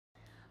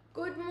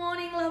Good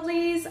morning,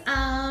 lovelies.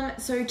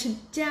 So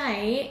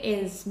today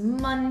is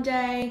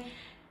Monday.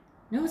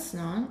 No, it's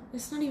not.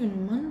 It's not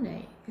even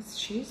Monday. It's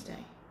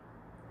Tuesday.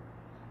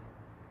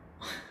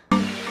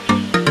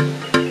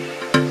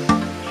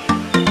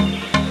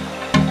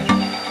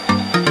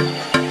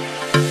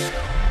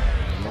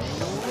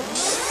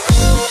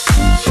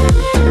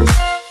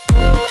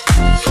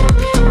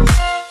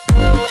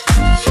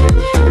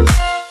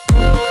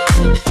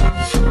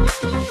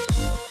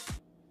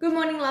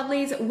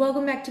 Lovelies,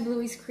 welcome back to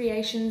Bluey's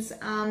Creations.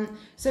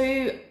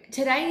 So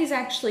today is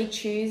actually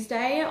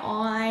Tuesday.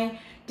 I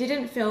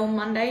didn't film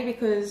Monday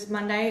because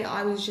Monday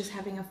I was just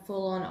having a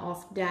full-on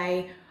off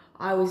day.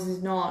 I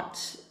was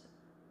not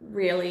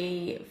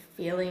really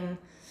feeling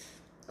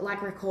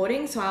like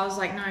recording, so I was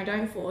like, no,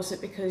 don't force it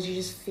because you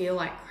just feel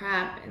like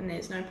crap and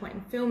there's no point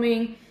in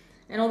filming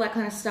and all that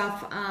kind of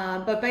stuff.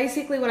 But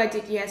basically what I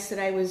did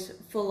yesterday was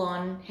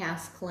full-on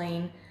house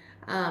clean,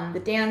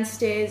 the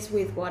downstairs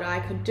with what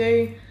I could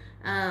do.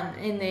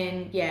 And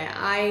then, yeah,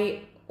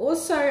 I'm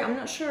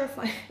not sure if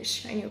I'm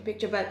showing you a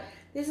picture, but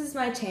this is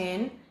my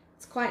tan.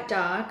 It's quite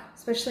dark,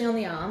 especially on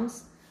the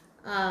arms.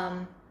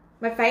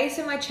 My face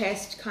and my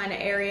chest kind of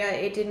area,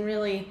 it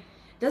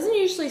doesn't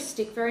usually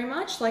stick very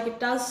much. Like, it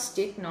does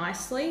stick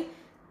nicely,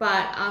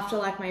 but after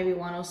like maybe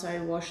one or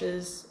so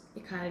washes,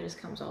 it kind of just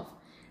comes off.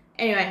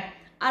 Anyway,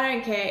 I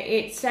don't care.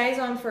 It stays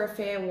on for a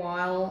fair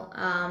while,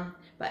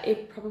 but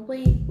it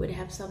probably would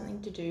have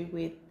something to do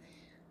with,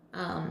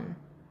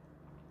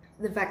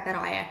 the fact that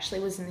I actually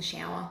was in the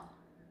shower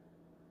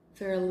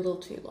for a little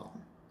too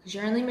long, because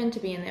you're only meant to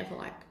be in there for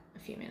like a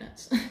few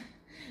minutes,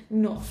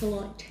 not for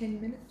like 10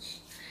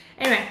 minutes.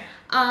 Anyway,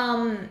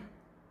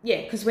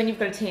 yeah, because when you've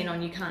got a tan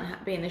on, you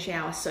can't be in the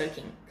shower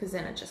soaking, because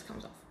then it just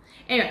comes off.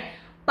 Anyway,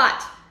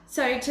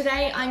 so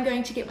today I'm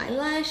going to get my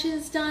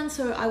lashes done,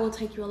 so I will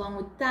take you along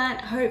with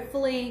that.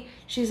 Hopefully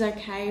she's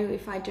okay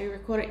if I do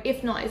record it.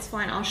 If not, it's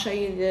fine. I'll show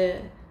you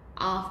the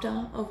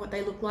after of what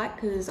they look like,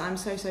 because I'm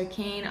so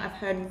keen. I've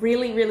heard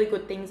really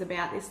good things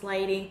about this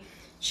lady.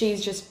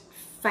 She's just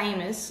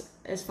famous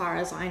as far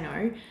as I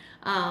know,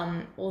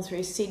 all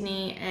through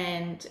Sydney,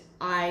 and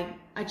I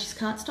just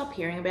can't stop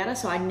hearing about her.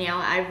 So I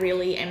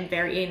really am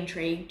very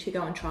intrigued to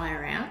go and try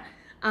her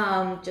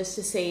out, just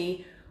to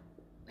see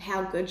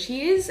how good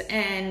she is.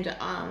 And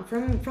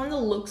from the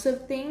looks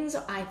of things,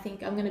 I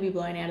think I'm going to be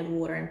blown out of the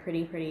water and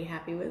pretty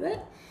happy with it.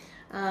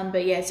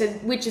 But yeah, so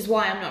which is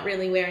why I'm not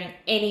really wearing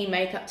any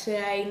makeup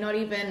today, not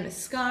even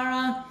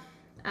mascara.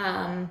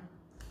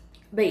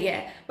 But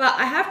yeah, but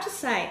I have to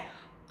say,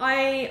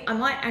 I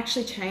might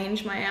actually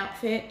change my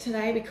outfit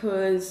today,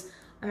 because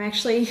I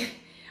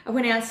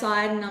went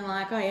outside and I'm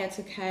like, oh yeah, it's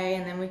okay.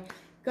 And then we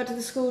got to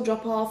the school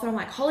drop off and I'm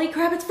like, holy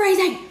crap, it's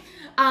freezing.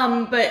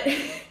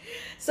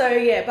 So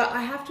yeah, but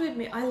I have to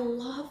admit, I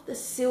love the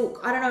silk.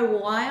 I don't know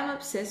why I'm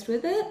obsessed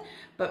with it,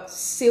 but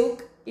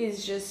silk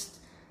is just,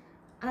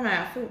 I don't know,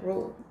 I feel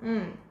real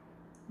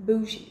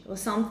bougie or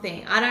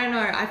something. I don't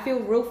know. I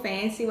feel real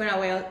fancy when I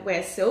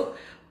wear silk,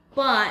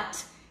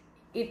 but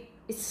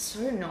it's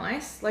so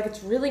nice. Like,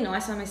 it's really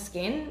nice on my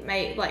skin.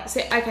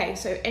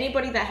 So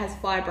anybody that has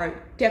fibro,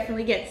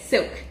 definitely get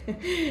silk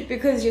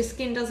because your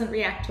skin doesn't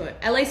react to it.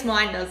 At least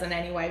mine doesn't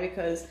anyway,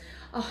 because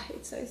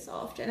it's so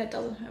soft and it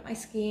doesn't hurt my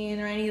skin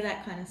or any of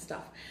that kind of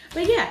stuff.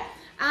 But yeah,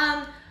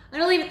 I'm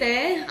gonna leave it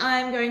there.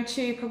 I'm going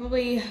to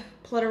probably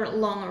plotter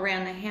along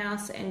around the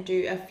house and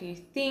do a few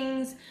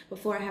things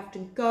before I have to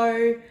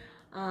go.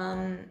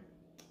 I'm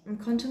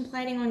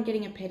contemplating on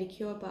getting a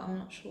pedicure, but I'm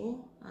not sure.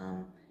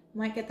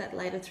 Might get that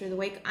later through the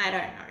week. I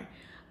don't know.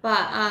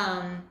 But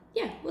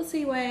yeah, we'll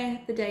see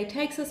where the day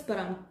takes us, but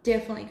I'm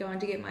definitely going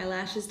to get my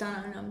lashes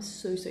done and I'm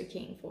so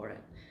keen for it.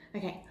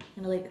 Okay,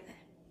 I'm gonna leave it there.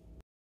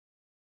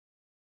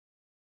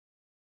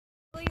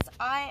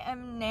 I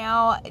am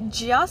now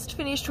just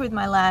finished with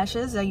my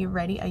lashes. Are you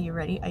ready? Are you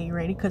ready? Are you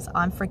ready? Because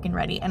I'm freaking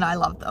ready and I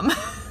love them.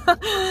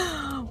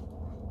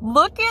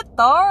 Look at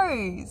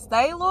those.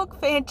 They look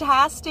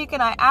fantastic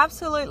and I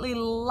absolutely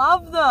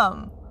love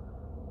them.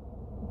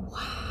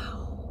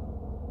 Wow.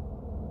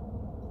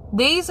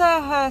 These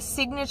are her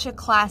signature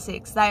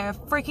classics. They are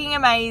freaking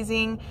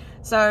amazing.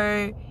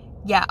 So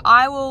yeah,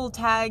 I will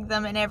tag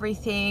them and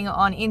everything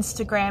on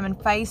Instagram and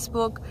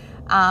Facebook.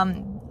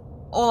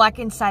 All I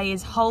can say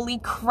is, holy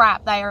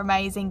crap, they are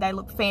amazing. They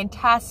look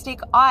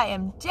fantastic. I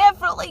am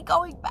definitely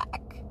going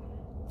back.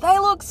 They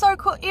look so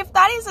cool. If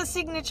that is a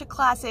signature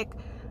classic,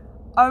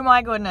 oh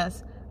my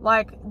goodness.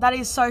 Like, that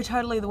is so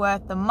totally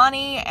worth the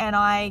money, and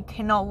I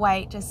cannot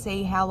wait to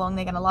see how long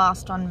they're going to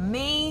last on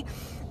me.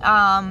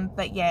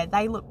 But yeah,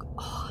 they look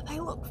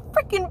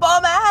freaking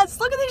bomb ass.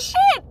 Look at this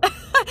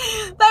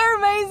shit. They're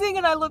amazing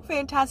and I look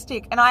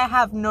fantastic. And I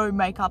have no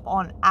makeup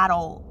on at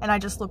all. And I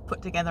just look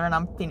put together and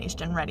I'm finished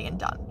and ready and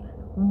done.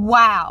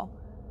 Wow,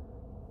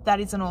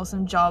 that is an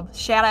awesome job.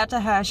 Shout out to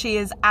her. She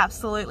is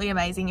absolutely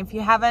amazing. If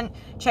you haven't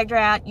checked her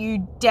out,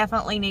 you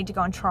definitely need to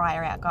go and try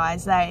her out,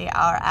 guys. They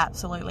are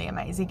absolutely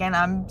amazing and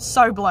I'm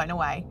so blown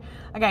away.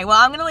 Okay, well,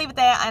 I'm going to leave it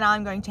there and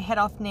I'm going to head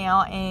off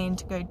now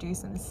and go do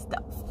some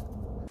stuff.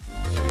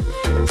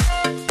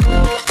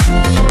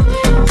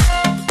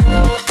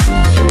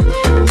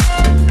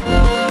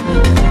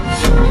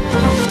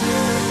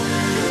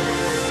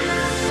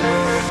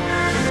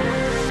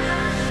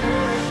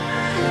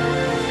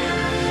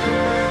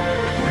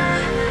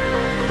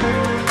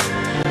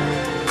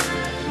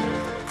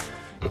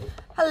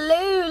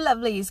 Hello,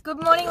 lovelies.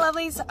 Good morning,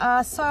 lovelies.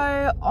 So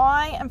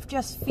I am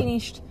just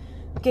finished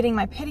getting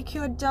my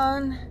pedicure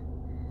done,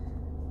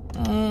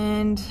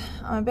 and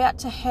I'm about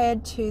to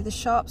head to the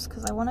shops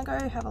because I want to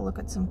go have a look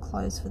at some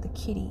clothes for the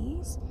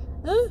kitties.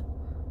 Oh,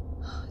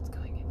 it's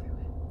going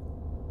everywhere.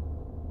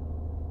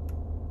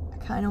 I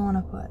kind of want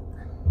to put...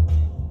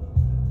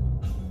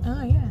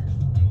 Oh, yeah.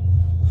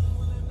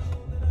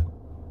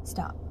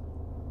 Stop.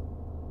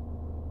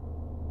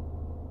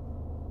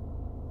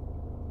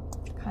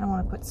 I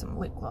want to put some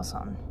lip gloss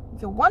on.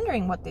 If you're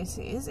wondering what this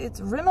is,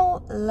 it's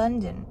Rimmel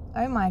London.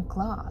 Oh my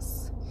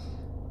glass.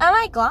 Oh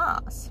my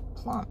glass.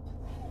 Plump.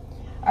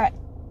 Alright,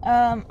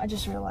 I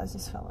just realized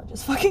this fella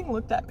just fucking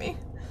looked at me.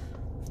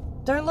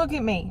 Don't look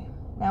at me.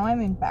 Now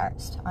I'm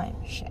embarrassed. I am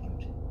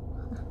ashamed.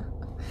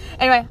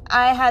 Anyway,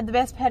 I had the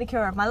best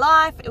pedicure of my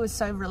life. It was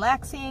so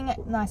relaxing,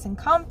 nice and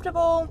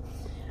comfortable.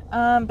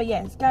 But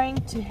yeah, it's going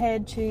to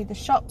head to the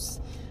shops.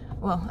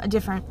 Well, a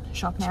different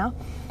shop now.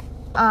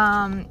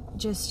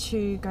 Just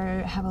to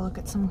go have a look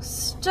at some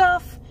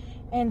stuff,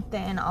 and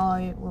then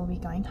I will be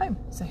going home.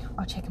 So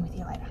I'll check in with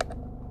you later.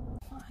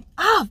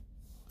 Oh,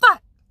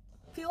 fuck!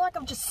 I feel like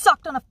I've just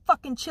sucked on a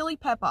fucking chili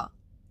pepper.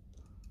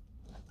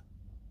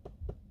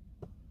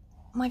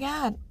 Oh my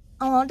god.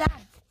 I'm gonna die.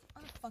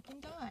 I'm gonna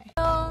fucking die.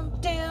 Oh,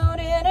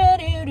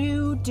 do-do-do-do-do.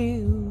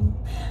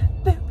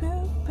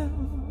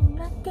 Boo-boo-boo.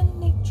 Like I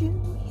need you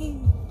here.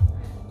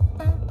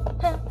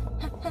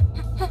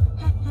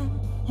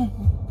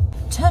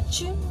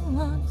 Touch you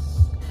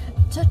once,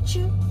 touch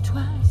you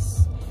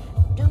twice.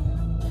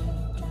 Don't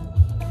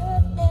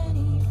at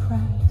any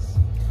price.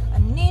 I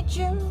need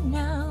you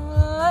now,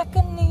 like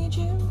I need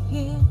you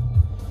here.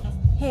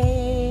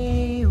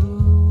 Hey,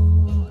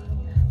 ooh,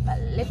 my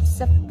lips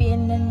are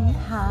feeling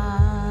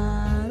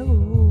hot.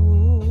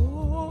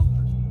 Ooh,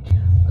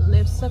 my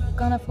lips are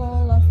gonna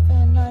fall off,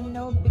 and I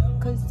know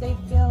because they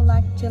feel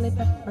like chili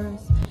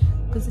peppers.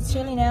 Because it's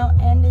chilly now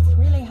and it's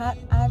really hot,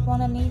 I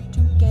wanna need to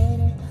get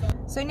it.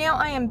 So now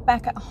I am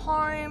back at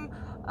home.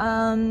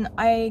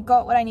 I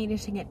got what I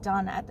needed to get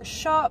done at the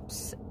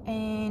shops,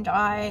 and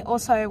I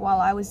also, while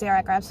I was there,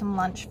 I grabbed some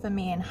lunch for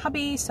me and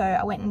hubby, so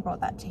I went and brought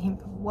that to him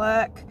for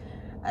work.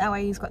 That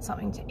way he's got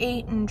something to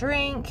eat and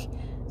drink,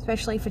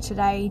 especially for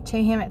today.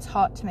 To him it's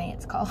hot, to me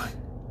it's cold.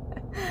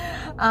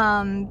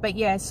 But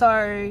yeah,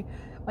 so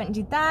went and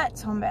did that.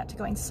 So I'm about to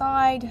go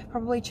inside,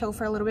 probably chill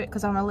for a little bit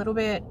because I'm a little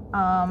bit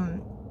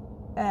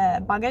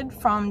buggered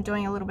from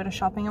doing a little bit of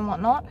shopping and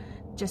whatnot.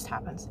 Just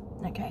happens.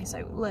 Okay,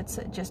 so let's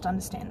just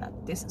understand that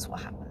this is what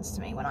happens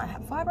to me when I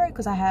have fibro,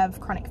 because I have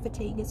chronic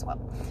fatigue as well.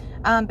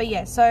 But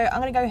yeah, so I'm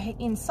gonna go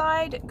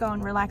inside, go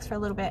and relax for a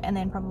little bit, and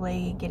then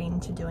probably get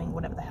into doing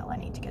whatever the hell I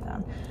need to get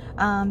done.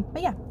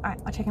 But yeah, all right,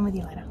 I'll check in with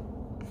you later.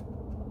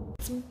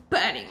 It's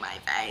burning my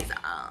face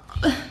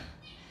up.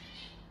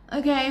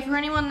 Okay, for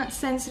anyone that's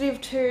sensitive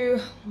to,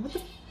 what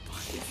the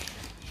fuck is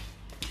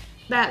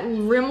that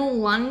Rimmel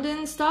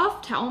London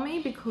stuff, tell me,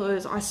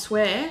 because I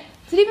swear,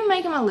 is it even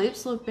making my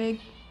lips look big?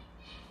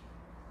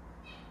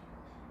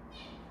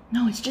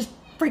 No, it's just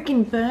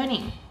freaking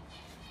burning.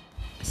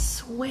 I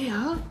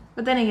swear.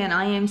 But then again,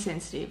 I am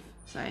sensitive,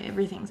 so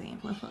everything's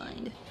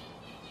amplified.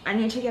 I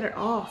need to get it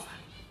off.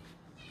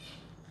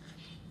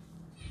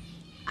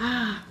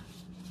 Ah.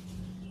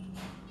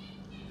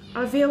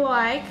 I feel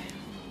like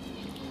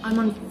I'm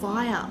on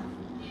fire.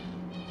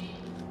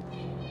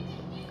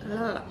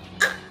 Ugh.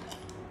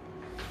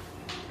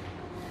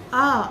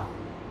 Ah.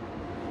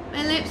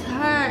 My lips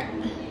hurt.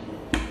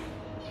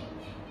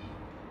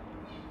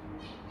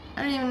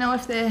 I don't even know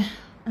if they're...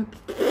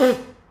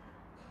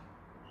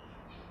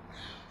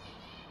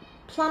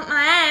 Plump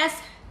my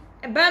ass.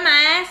 It burned my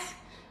ass.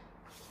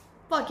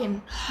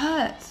 Fucking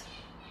hurts.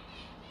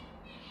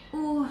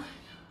 Ooh,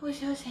 we're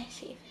so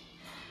sensitive.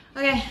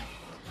 Okay,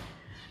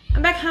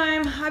 I'm back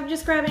home. I'm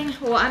just grabbing,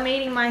 well, I'm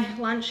eating my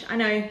lunch. I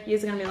know you're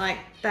gonna be like,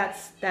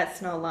 that's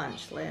not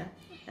lunch, Leah.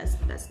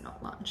 That's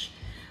not lunch.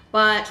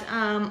 But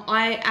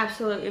I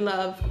absolutely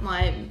love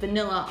my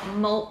vanilla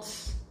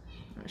malts.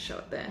 I'm gonna show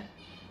it there.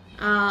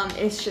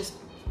 It's just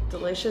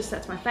delicious.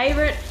 That's my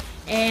favorite,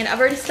 and I've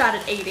already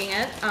started eating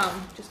it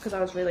just because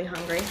I was really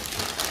hungry.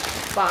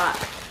 But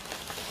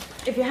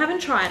if you haven't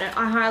tried it,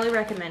 I highly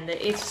recommend it.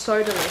 It's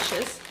so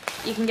delicious.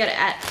 You can get it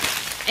at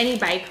any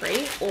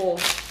bakery or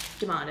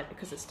demand it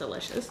because it's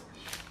delicious.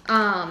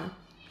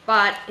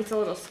 But it's a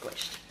little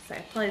squished, so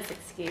please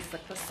excuse the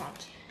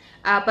croissant.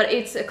 But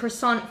it's a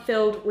croissant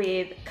filled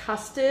with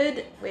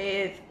custard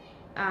with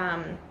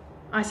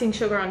icing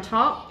sugar on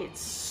top.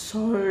 It's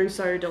so,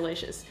 so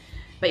delicious.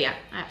 But yeah,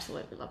 I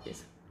absolutely love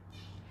this.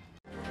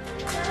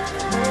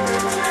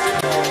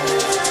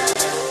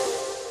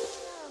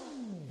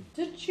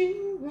 Touch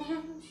you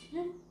once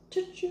and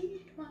touch you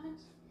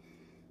twice.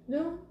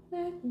 Don't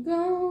let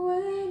go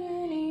at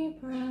any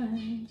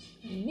price.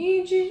 I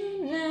need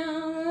you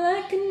now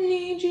like I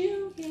need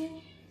you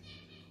here.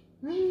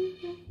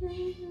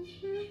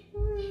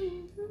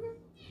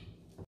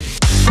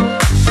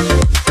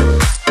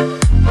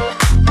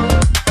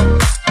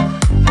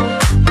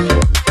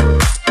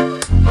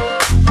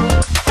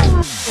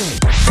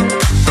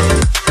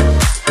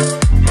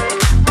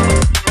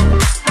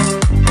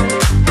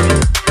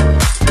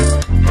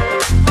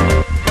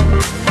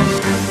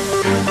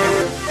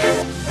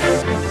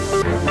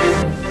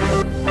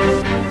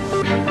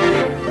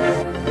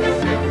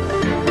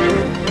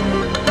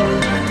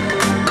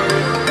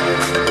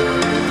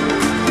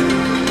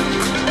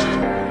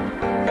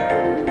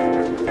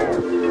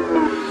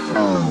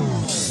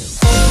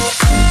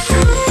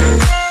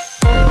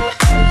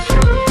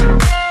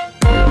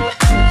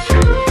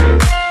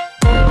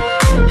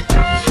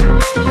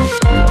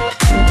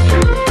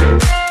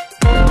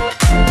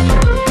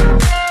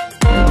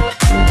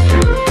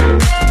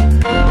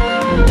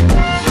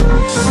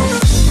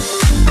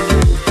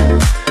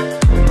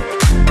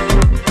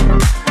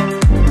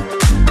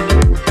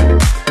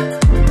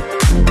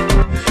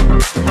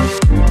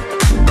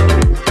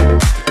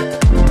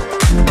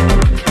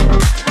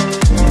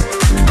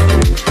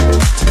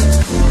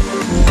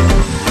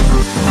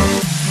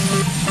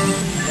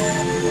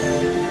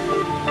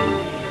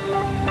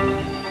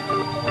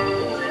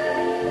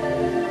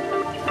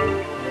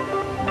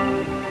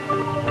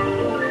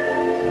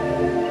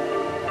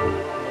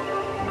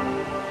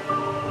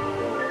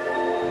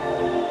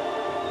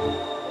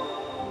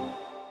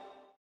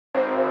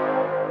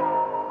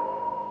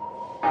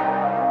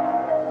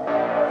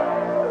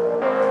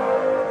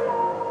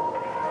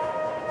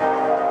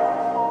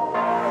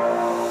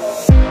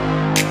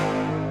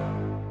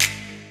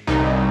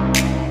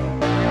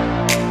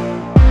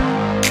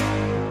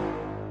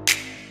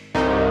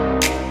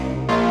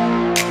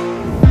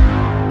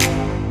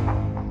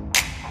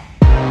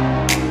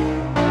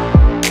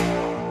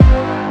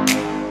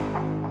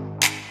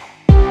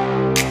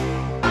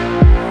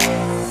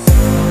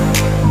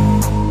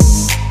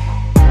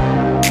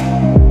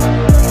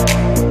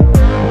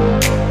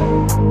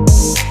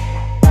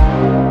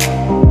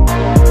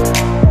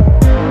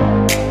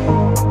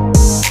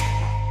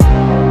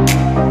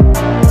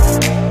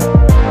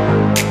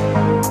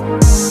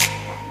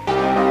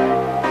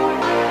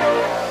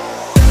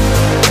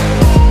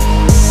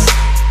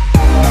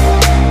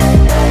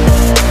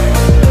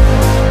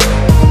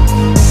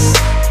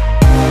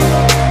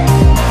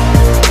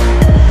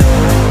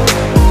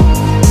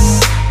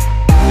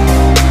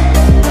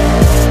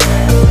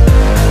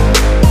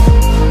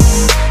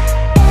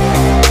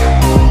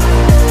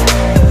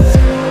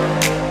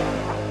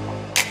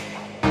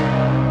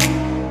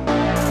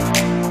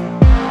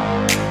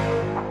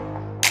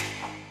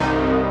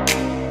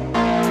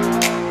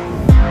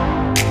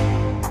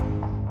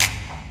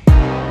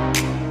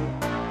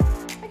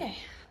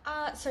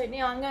 So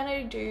now I'm going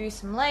to do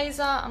some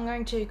laser. I'm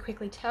going to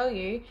quickly tell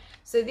you.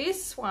 So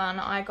this one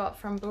I got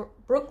from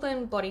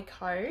Brooklyn Body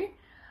Co,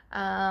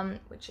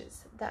 which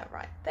is that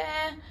right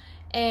there.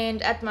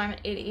 And at the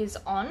moment it is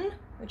on,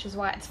 which is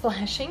why it's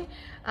flashing.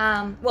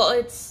 Well,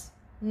 it's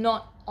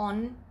not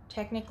on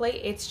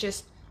technically. It's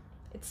just,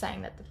 it's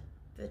saying that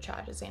the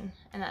charger's in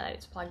and that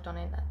it's plugged on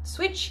in that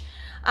switch.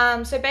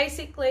 So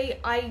basically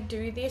I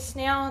do this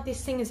now.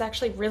 This thing is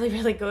actually really,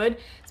 really good,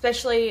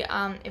 especially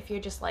if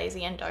you're just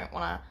lazy and don't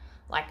want to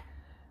like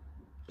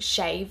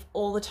shave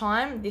all the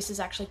time. This is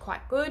actually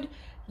quite good.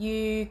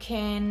 You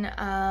can,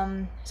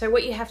 so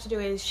what you have to do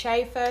is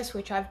shave first,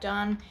 which I've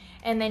done,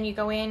 and then you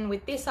go in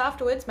with this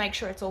afterwards, make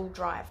sure it's all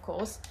dry of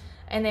course,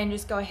 and then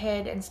just go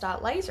ahead and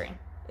start lasering.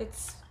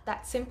 It's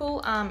that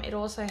simple. It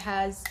also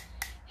has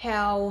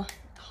how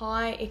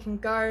high it can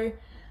go,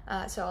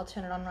 so I'll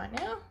turn it on right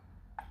now,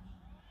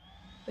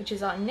 which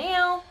is on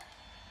now,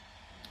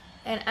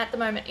 and at the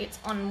moment it's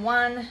on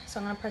 1, so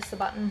I'm going to press the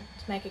button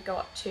to make it go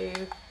up to,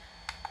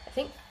 I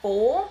think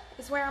 4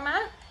 is where I'm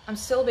at. I'm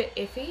still a bit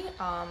iffy,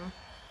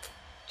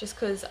 just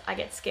because I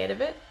get scared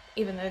of it,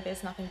 even though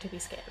there's nothing to be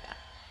scared about.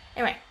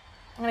 Anyway,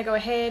 I'm going to go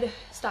ahead,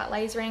 start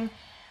lasering.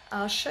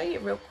 I'll show you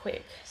real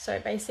quick. So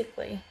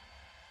basically,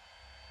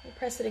 you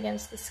press it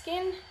against the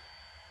skin.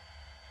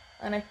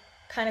 I'm going to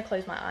kind of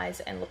close my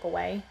eyes and look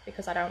away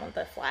because I don't want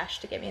the flash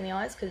to get me in the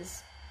eyes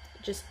because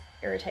it just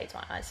irritates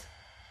my eyes.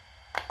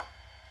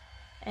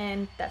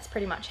 And that's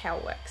pretty much how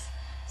it works.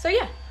 So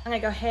yeah, I'm going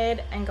to go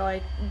ahead and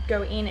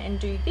go in and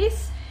do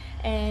this,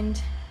 and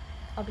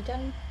I'll be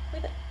done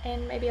with it,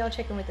 and maybe I'll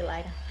check in with you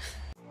later.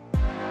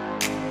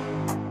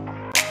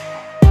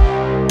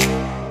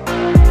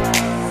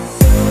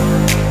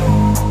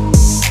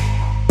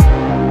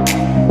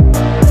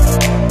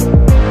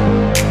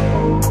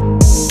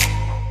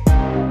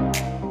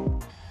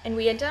 And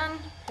we are done.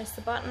 Press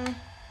the button,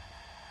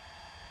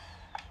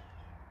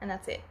 and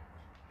that's it.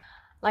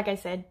 Like I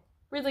said,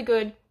 really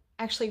good,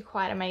 actually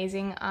quite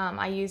amazing.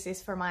 I use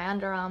this for my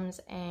underarms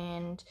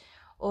and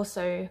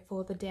also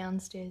for the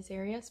downstairs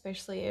area,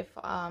 especially if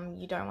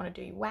you don't want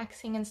to do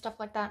waxing and stuff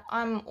like that.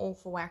 I'm all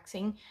for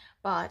waxing,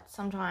 but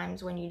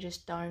sometimes when you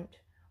just don't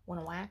want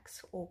to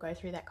wax or go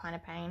through that kind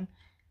of pain,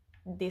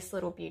 this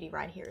little beauty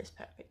right here is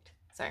perfect.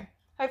 So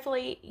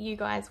hopefully you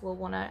guys will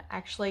want to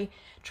actually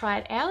try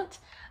it out.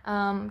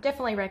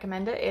 Definitely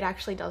recommend it. It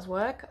actually does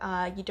work.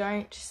 You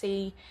don't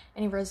see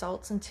any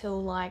results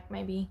until like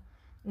maybe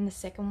in the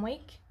 2nd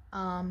week.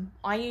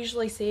 I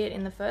usually see it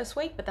in the 1st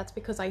week, but that's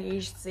because I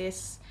use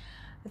this,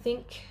 I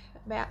think,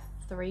 about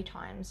 3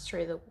 times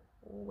through the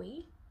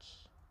week.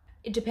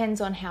 It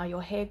depends on how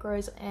your hair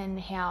grows and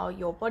how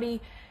your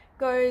body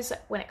goes.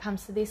 When it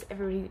comes to this,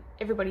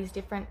 everybody's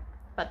different,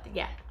 but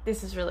yeah,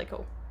 this is really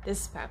cool.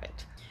 This is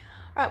perfect.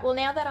 Alright, well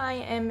now that I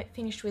am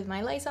finished with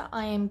my laser,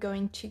 I am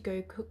going to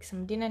go cook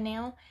some dinner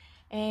now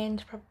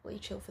and probably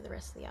chill for the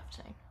rest of the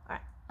afternoon.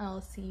 Alright,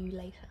 I'll see you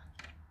later.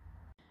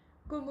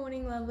 Good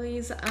morning,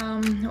 lovelies.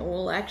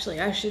 Well, actually,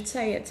 I should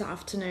say it's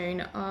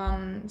afternoon.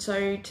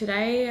 So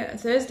today,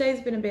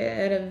 Thursday's been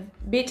a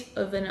bit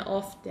of an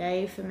off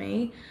day for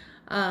me.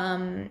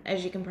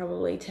 As you can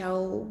probably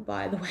tell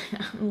by the way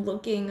I'm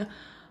looking,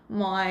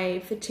 my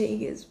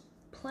fatigue is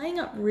playing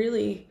up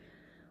really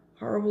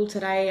horrible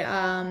today.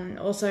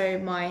 Also,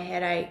 my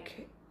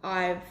headache.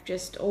 I've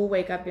just all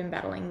week I've been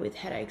battling with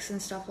headaches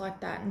and stuff like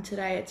that, and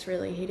today it's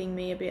really hitting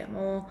me a bit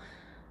more.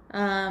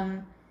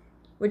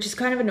 Which is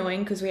kind of annoying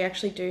because we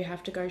actually do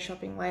have to go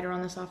shopping later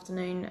on this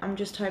afternoon. I'm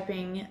just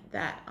hoping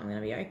that I'm going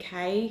to be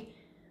okay.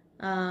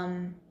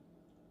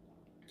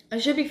 I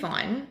should be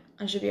fine.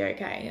 I should be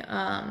okay.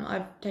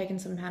 I've taken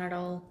some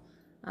Panadol,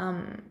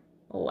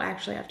 or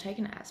actually I've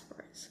taken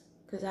Aspiros,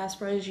 because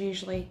Aspiros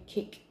usually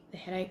kick the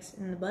headaches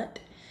in the butt.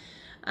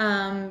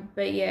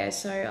 But yeah,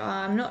 so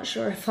I'm not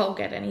sure if I'll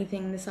get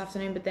anything this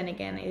afternoon, but then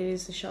again, it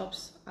is the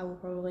shops. I will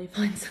probably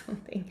find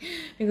something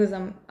because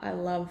I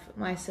love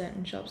my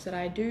certain shops that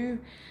I do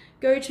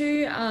go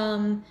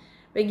to.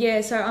 But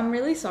yeah, so I'm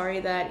really sorry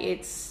that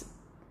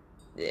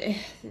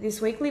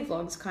this weekly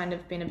vlog's kind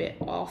of been a bit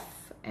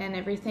off and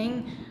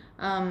everything.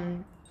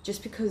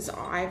 Just because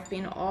I've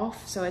been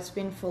off, so it's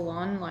been full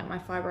on. Like my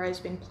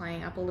fibro's been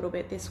playing up a little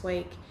bit this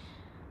week.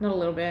 Not a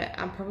little bit,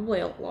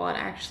 probably a lot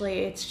actually.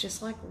 It's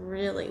just like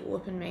really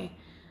whooping me.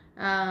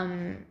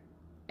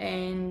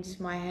 And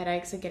my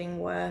headaches are getting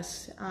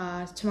worse.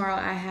 Tomorrow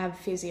I have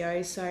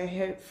physio, so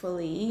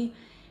hopefully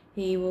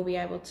he will be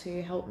able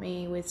to help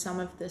me with some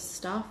of the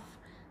stuff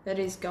that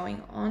is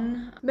going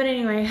on. But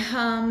anyway,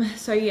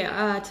 so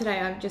yeah, today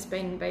I've just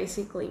been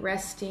basically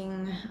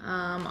resting.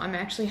 I'm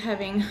actually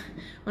having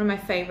one of my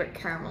favorite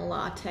caramel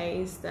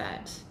lattes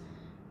that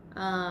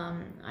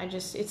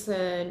it's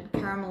the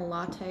caramel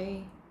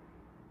latte.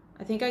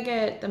 I think I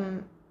get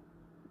the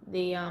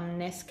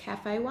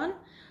Nescafe one.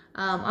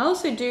 I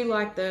also do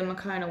like the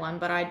Moccona one,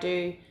 but I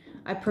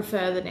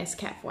prefer the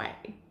Nescafe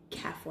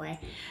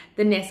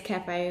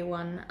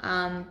one.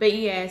 But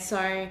yeah,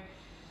 so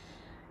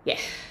yeah,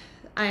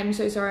 I'm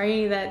so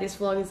sorry that this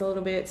vlog is a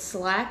little bit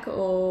slack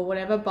or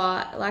whatever,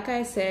 but like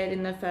I said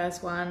in the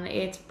first one,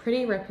 it's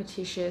pretty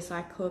repetitious.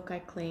 I cook, I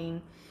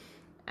clean,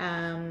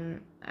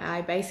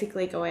 I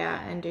basically go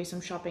out and do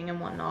some shopping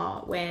and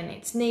whatnot when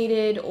it's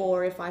needed,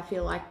 or if I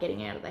feel like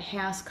getting out of the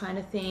house kind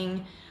of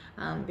thing,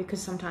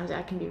 because sometimes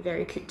I can be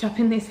very cooped up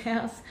in this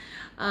house.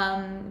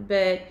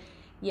 But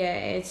yeah,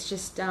 it's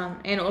just,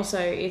 and also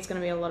it's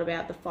going to be a lot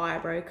about the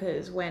fibro,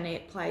 because when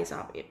it plays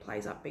up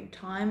big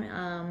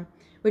time,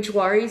 which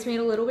worries me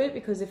a little bit,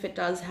 because if it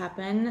does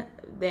happen,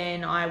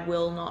 then I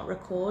will not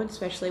record,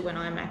 especially when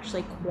I'm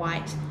actually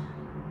quite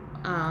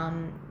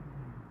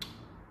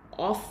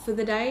off for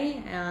the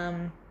day,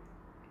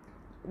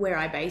 where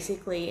I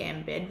basically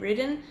am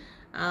bedridden.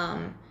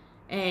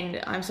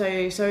 And I'm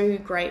so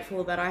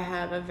grateful that I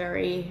have a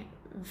very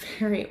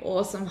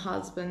awesome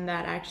husband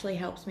that actually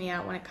helps me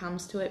out when it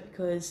comes to it,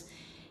 because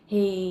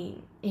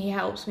he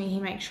helps me. He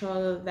makes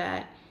sure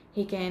that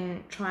he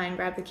can try and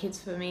grab the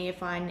kids for me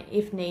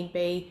if need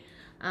be,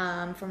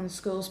 from the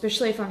school,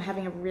 especially if I'm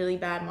having a really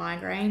bad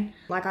migraine.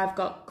 Like, I've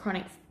got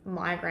chronic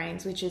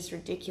migraines, which is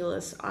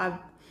ridiculous.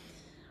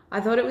 I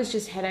thought it was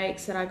just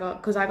headaches that I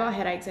got, because I got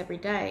headaches every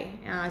day,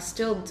 and I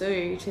still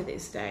do to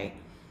this day.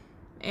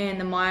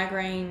 And the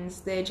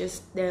migraines,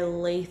 they're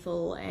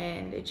lethal,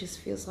 and it just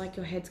feels like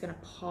your head's gonna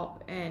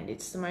pop, and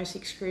it's the most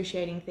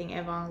excruciating thing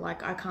ever.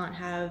 Like, I can't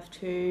have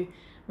too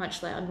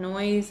much loud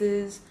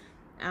noises,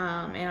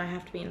 and I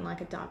have to be in like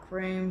a dark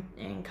room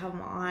and cover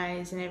my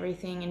eyes and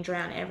everything and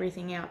drown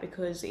everything out,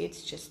 because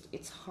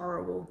it's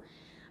horrible.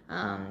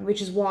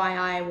 Which is why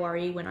I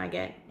worry when I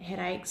get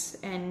headaches,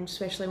 and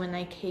especially when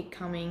they keep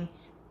coming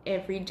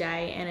every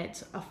day and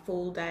it's a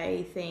full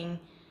day thing.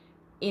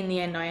 In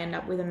the end, I end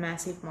up with a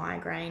massive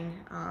migraine,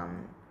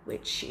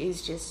 which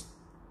is just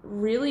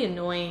really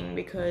annoying,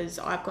 because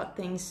I've got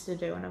things to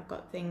do and I've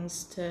got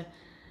things to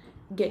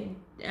get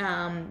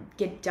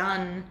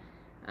done.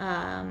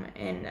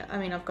 And I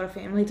mean, I've got a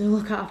family to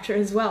look after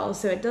as well,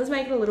 so it does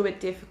make it a little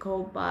bit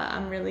difficult, but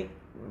I'm really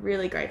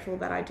grateful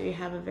that I do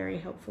have a very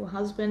helpful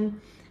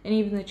husband, and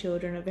even the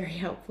children are very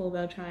helpful.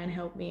 They'll try and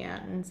help me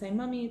out and say,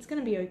 "Mummy, it's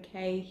going to be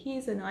okay.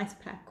 Here's a nice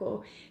pack,"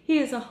 or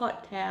 "Here's a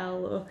hot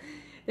towel," or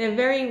they're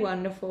very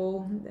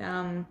wonderful.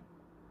 I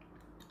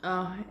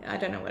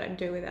don't know what I'd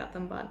do without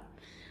them, but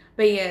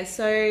yeah,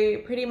 so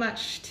pretty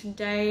much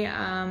today,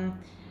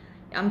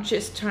 I'm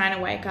just trying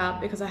to wake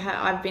up, because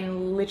I've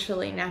been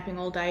literally napping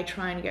all day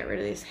trying to get rid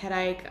of this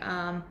headache.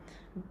 I've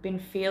been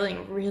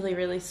feeling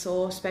really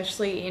sore,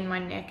 especially in my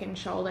neck and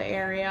shoulder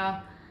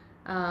area,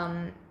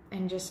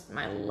 and just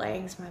my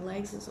legs.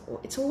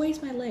 It's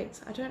always my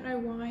legs. I don't know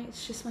why,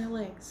 it's just my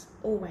legs,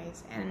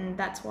 always. And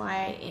that's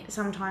why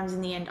sometimes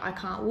in the end I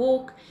can't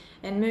walk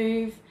and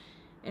move,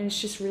 and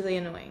it's just really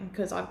annoying,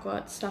 because I've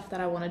got stuff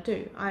that I want to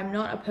do. I'm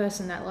not a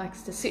person that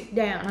likes to sit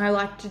down. I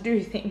like to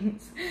do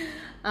things.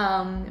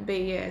 But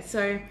yeah,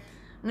 so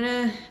I'm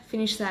gonna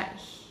finish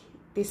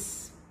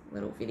this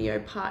little video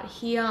part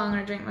here. I'm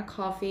gonna drink my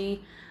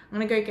coffee. I'm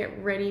gonna go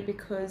get ready,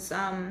 because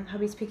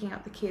hubby's picking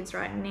up the kids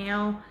right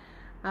now,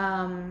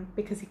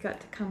 because he got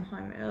to come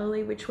home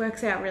early, which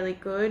works out really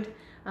good.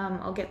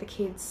 I'll get the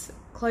kids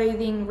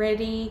clothing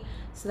ready,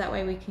 so that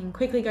way we can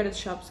quickly go to the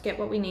shops, get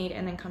what we need,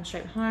 and then come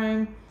straight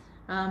home.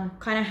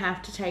 Kind of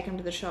have to take them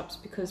to the shops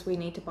because we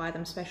need to buy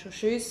them special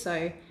shoes,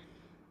 so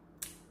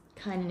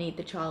kind of need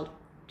the child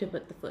to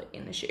put the foot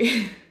in the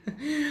shoe.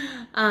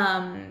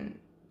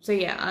 So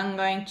yeah, I'm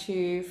going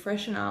to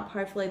freshen up.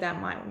 Hopefully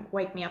that might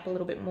wake me up a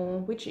little bit more,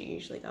 which it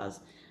usually does,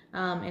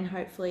 and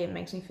hopefully it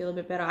makes me feel a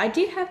bit better. I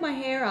did have my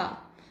hair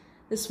up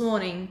this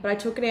morning, but I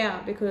took it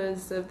out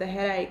because of the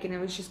headache, and it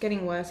was just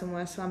getting worse and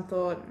worse, so I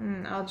thought,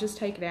 I'll just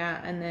take it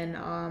out, and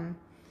then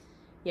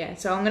yeah,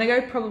 so I'm gonna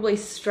go probably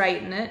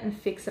straighten it and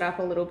fix it up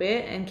a little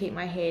bit and keep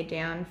my hair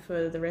down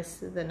for the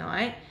rest of the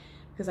night,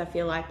 because I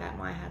feel like that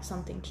might have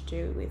something to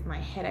do with my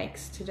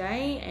headaches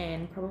today,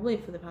 and probably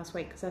for the past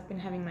week, because I've been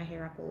having my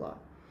hair up a lot.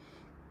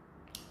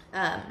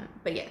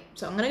 But yeah,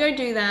 so I'm gonna go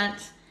do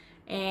that,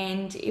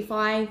 and if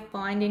I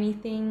find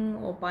anything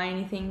or buy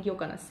anything, you're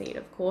gonna see it,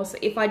 of course.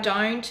 If I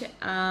don't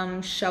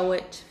show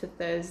it for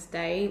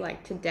Thursday,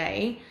 like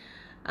today,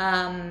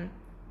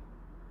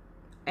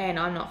 and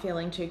I'm not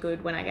feeling too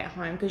good when I get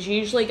home, because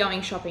usually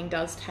going shopping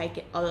does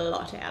take a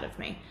lot out of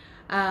me,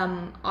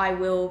 I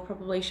will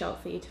probably show it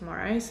for you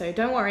tomorrow, so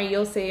don't worry,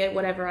 you'll see it,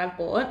 whatever I've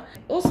bought.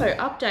 Also,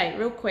 update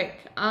real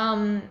quick,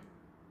 don't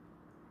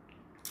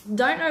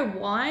know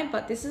why,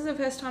 but this is the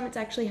first time it's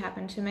actually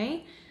happened to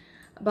me,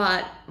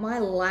 but my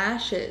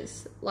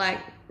lashes, like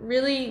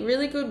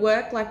really good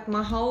work, like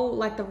my whole,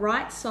 like the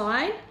right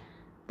side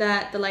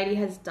that the lady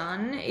has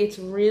done, it's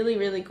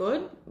really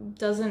good,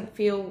 doesn't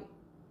feel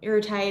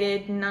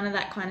irritated, none of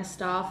that kind of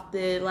stuff.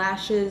 The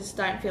lashes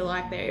don't feel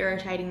like they're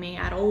irritating me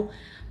at all,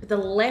 but the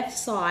left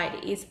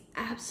side is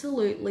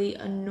absolutely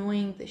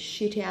annoying the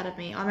shit out of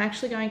me. I'm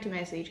actually going to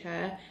message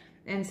her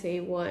and see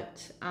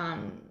what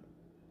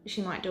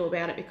she might do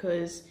about it,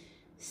 because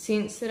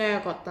since the day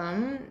I got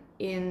them,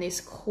 in this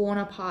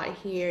corner part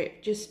here,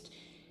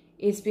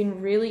 it's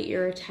been really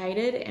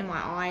irritated, and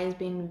my eye has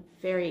been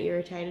very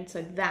irritated,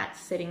 so that's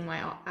setting my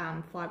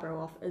fibro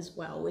off as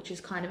well, which is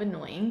kind of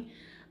annoying.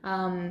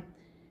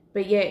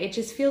 But yeah, it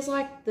just feels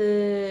like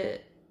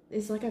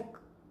there's like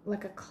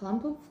a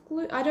clump of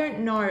glue. I don't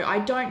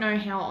know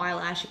how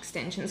eyelash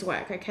extensions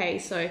work, okay?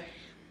 So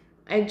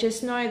I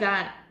just know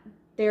that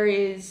there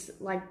is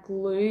like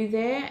glue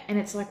there, and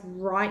it's like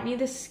right near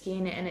the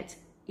skin, and it's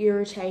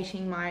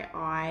irritating my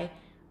eye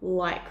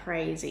like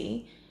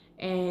crazy,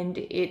 and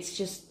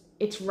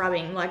it's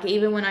rubbing. Like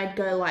even when I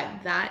go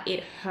like that,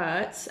 it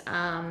hurts.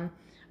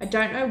 I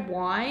don't know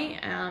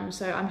why,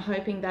 so I'm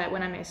hoping that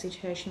when I message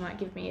her, she might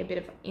give me a bit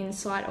of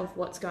insight of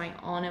what's going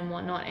on and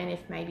whatnot, and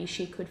if maybe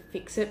she could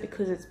fix it,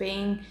 because it's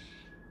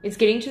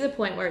getting to the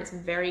point where it's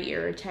very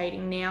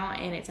irritating now,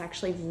 and it's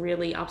actually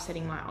really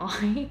upsetting my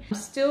eye. I'm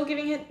still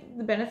giving it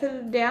the benefit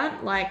of the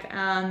doubt. Like,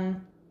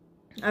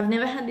 I've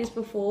never had this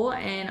before,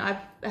 and I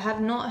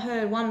have not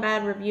heard one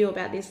bad review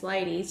about this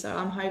lady, so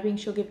I'm hoping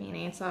she'll give me an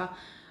answer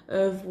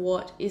of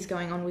what is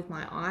going on with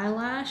my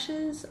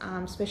eyelashes,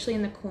 especially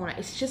in the corner.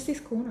 It's just this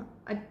corner.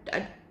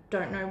 I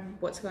don't know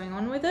what's going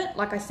on with it.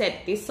 Like I said,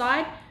 this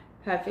side,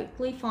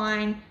 perfectly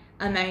fine,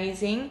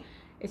 amazing.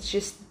 It's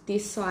just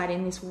this side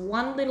in this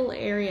one little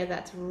area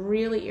that's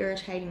really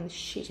irritating the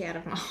shit out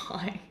of my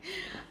eye.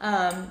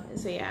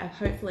 So yeah,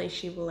 hopefully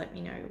she will let me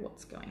know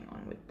what's going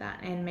on with that,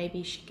 and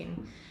maybe she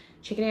can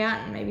check it out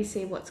and maybe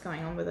see what's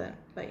going on with it.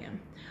 But yeah,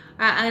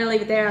 I'm gonna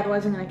leave it there,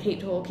 otherwise I'm gonna keep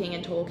talking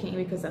and talking,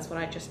 because that's what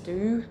I just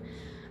do.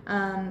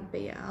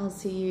 But yeah, I'll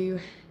see you,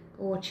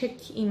 or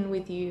check in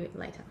with you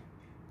later.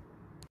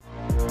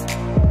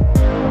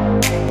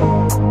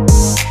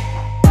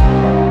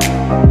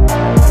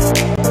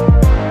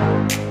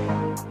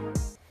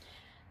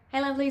 Hey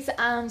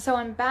lovelies, so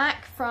I'm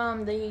back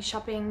from the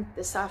shopping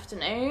this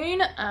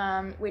afternoon,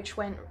 which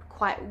went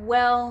quite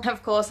well.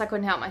 Of course, I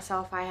couldn't help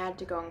myself. I had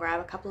to go and grab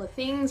a couple of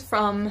things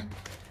from,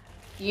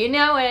 you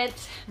know it,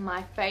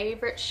 my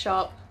favorite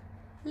shop,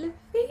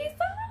 Lovelies.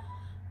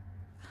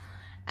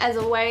 As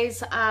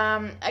always,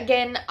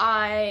 again,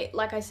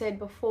 like I said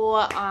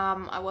before,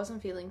 I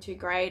wasn't feeling too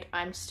great.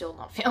 I'm still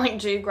not feeling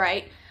too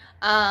great.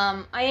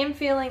 I am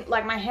feeling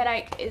like my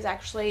headache is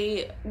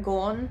actually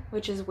gone,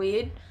 which is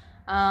weird.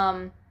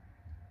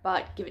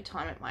 But give it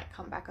time, it might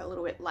come back a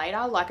little bit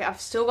later. Like,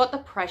 I've still got the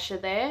pressure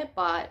there,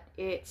 but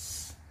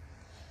it's,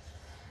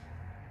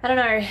 I don't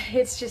know,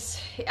 it's just,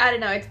 I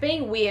don't know, it's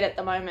being weird at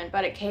the moment,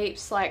 but it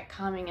keeps like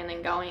coming and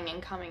then going and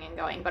coming and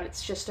going, but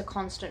it's just a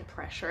constant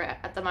pressure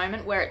at the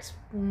moment, where it's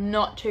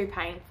not too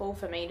painful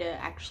for me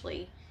to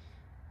actually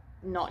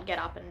not get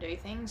up and do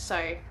things. So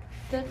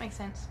does that make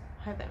sense?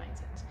 I hope that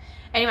makes sense.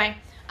 Anyway,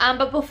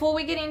 but before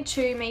we get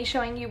into me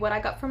showing you what I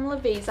got from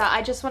Lovelies,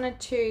 I just wanted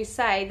to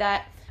say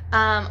that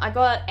I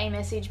got a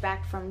message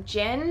back from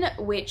Jen,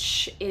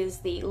 which is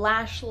the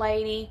lash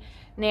lady.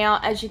 Now,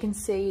 as you can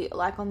see,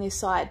 like on this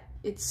side,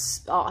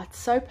 it's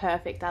so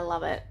perfect. I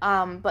love it.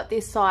 But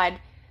this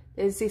side,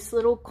 there's this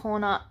little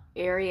corner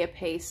area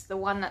piece, the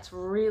one that's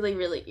really,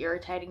 really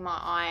irritating my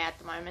eye at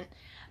the moment.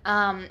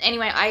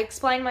 Anyway, I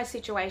explained my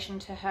situation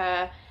to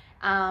her,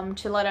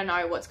 to let her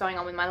know what's going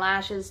on with my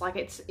lashes. Like,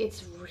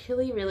 it's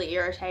really, really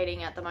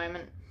irritating at the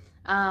moment,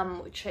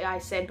 which I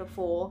said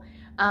before.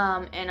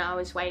 And I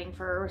was waiting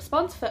for a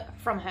response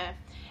from her,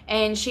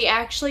 and she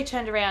actually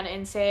turned around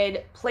and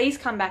said, please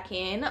come back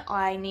in,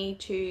 I need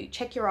to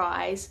check your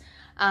eyes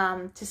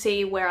to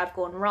see where I've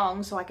gone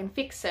wrong so I can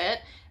fix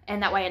it,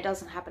 and that way it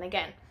doesn't happen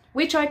again,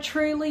 which I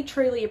truly,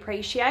 truly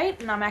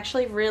appreciate. And I'm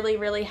actually really,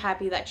 really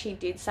happy that she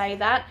did say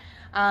that.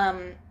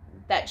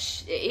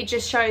 It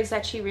just shows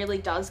that she really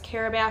does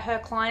care about her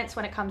clients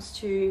when it comes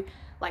to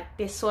like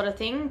this sort of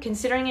thing,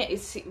 considering it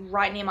is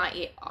right near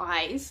my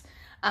eyes.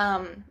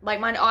 Like,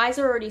 my eyes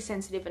are already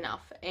sensitive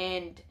enough,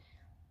 and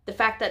the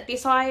fact that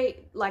this eye,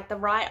 like the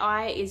right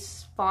eye,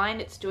 is fine,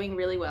 it's doing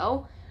really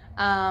well.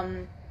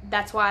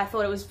 That's why I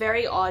thought it was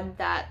very odd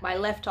that my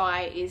left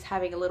eye is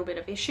having a little bit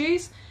of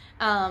issues.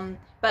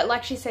 But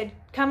like she said,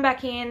 come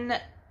back in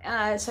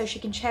so she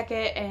can check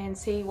it and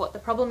see what the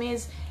problem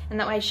is, and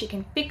that way she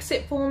can fix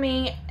it for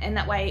me, and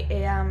that way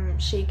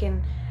she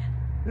can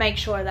make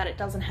sure that it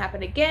doesn't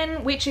happen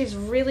again, which is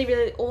really,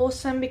 really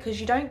awesome, because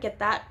you don't get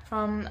that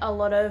from a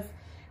lot of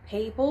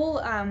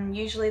people.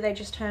 Usually they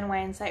just turn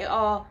away and say,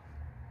 oh,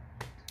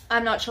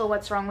 I'm not sure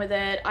what's wrong with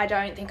it, I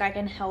don't think I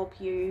can help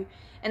you,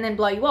 and then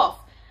blow you off,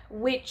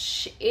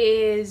 which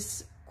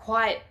is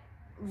quite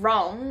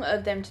wrong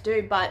of them to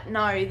do. But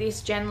no,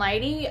 this Jen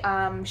lady,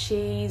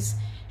 she's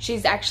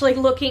actually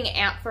looking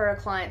out for her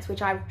clients,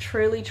 which I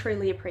truly,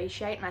 truly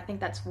appreciate, and I think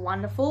that's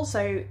wonderful.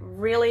 So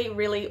really,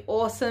 really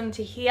awesome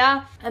to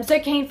hear. I'm so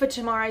keen for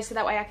tomorrow, so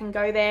that way I can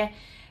go there,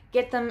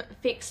 get them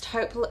fixed,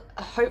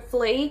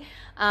 hopefully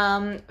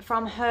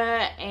from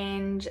her,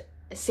 and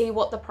see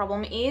what the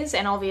problem is.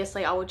 And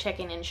obviously I will check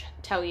in and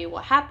tell you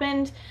what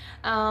happened.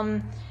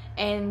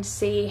 and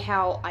see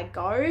how I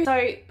go.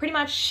 So pretty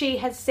much she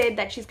has said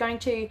that she's going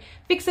to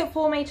fix it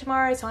for me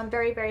tomorrow, so I'm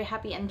very, very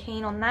happy and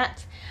keen on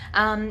that.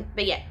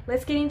 But yeah,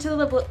 let's get into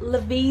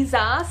the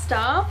visa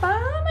stuff.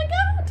 Oh my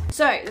god.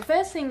 So the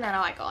first thing that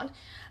I got,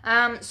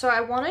 so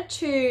I wanted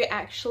to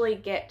actually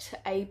get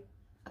a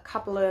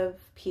couple of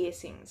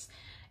piercings,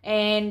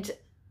 and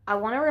I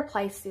want to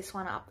replace this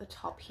one up the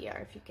top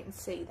here, if you can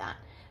see that.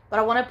 But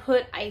I want to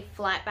put a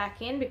flat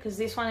back in because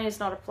this one is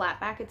not a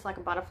flat back, it's like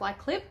a butterfly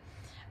clip.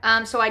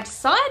 So I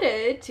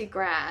decided to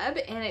grab,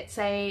 and it's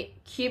a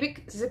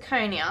cubic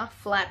zirconia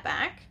flat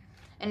back,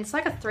 and it's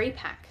like a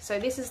 3-pack. So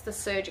this is the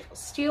surgical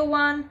steel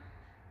one,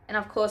 and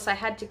of course I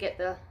had to get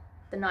the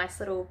nice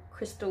little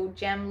crystal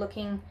gem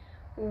looking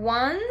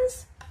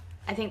ones.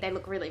 I think they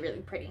look really,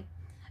 really pretty.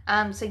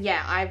 So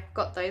yeah, I've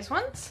got those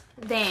ones.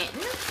 Then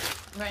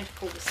I'm going to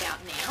pull this out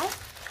now.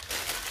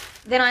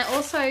 Then I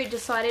also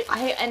decided,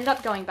 I ended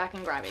up going back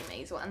and grabbing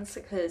these ones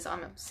because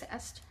I'm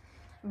obsessed.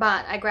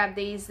 But I grabbed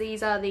these.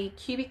 These are the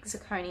cubic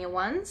zirconia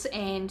ones,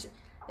 and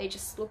they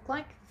just look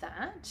like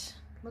that.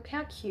 Look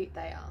how cute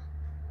they are.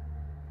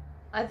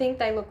 I think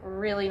they look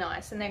really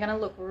nice, and they're going to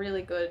look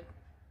really good.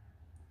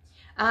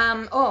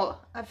 Oh,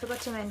 I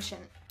forgot to mention.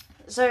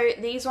 So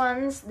these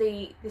ones,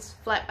 this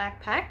flat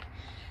backpack,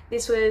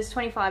 this was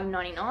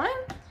 $25.99,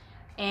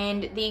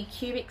 and the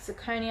cubic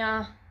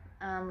zirconia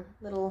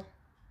little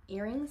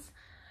earrings,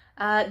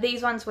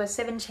 these ones were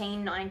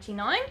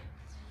 $17.99.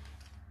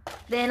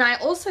 Then I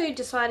also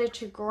decided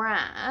to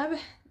grab,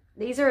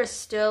 these are a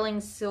sterling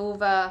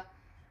silver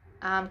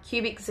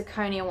cubic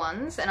zirconia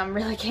ones, and I'm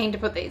really keen to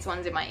put these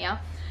ones in my ear,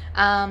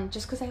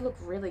 just because they look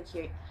really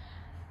cute.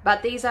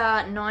 But these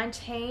are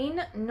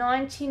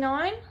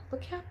 $19.99.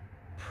 Look how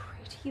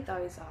pretty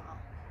those are.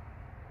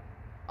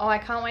 Oh, I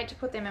can't wait to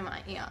put them in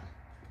my ear.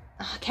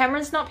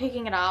 Camera's not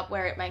picking it up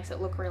where it makes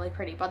it look really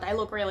pretty, but they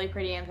look really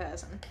pretty in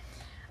person.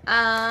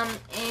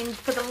 And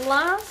for the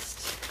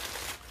last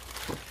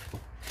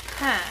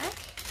pack,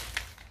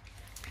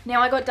 now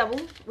I got double,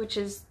 which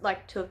is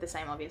like 2 of the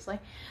same, obviously,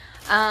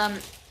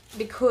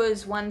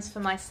 because one's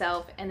for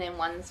myself and then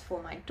one's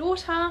for my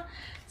daughter.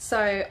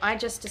 So I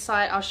just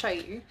decided, I'll show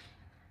you,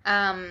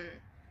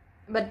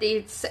 but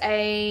it's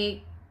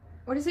a,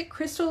 what is it,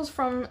 crystals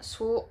from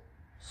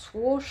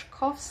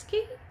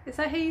Swarovski, is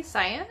that how you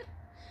say it?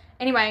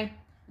 Anyway,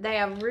 they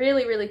are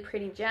really, really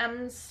pretty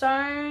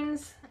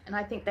gemstones, and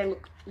I think they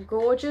look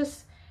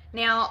gorgeous.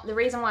 Now, the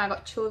reason why I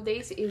got 2 of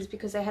these is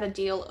because they had a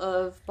deal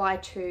of buy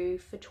 2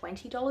 for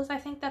 $20. I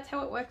think that's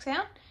how it works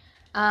out.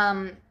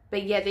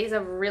 But yeah, these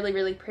are really,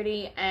 really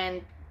pretty,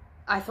 and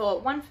I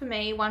thought one for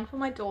me, one for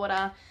my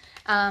daughter,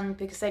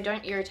 because they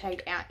don't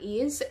irritate our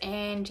ears.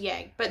 And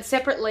yeah, but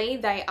separately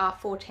they are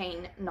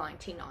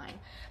 $14.99,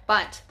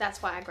 but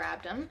that's why I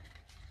grabbed them.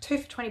 2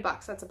 for 20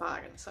 bucks, that's a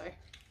bargain, so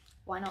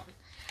why not?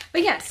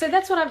 But yeah, so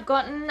that's what I've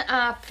gotten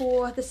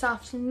for this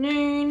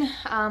afternoon,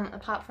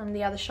 apart from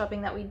the other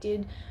shopping that we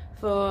did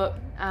for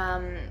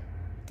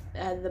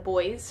the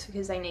boys,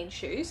 because they need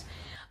shoes.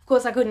 Of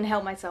course, I couldn't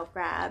help myself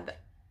grab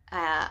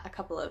a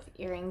couple of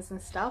earrings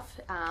and stuff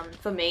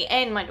for me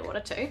and my daughter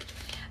too.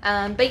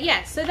 But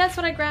yeah, so that's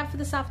what I grabbed for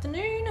this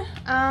afternoon.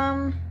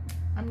 I'm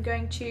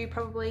going to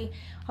probably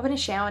hop in a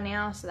shower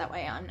now, so that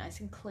way I'm nice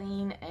and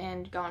clean,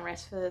 and go and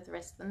rest for the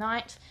rest of the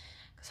night,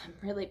 because I'm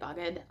really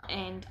buggered.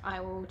 And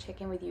I will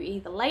check in with you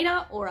either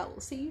later, or I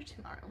will see you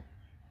tomorrow.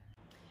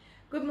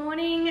 Good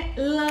morning,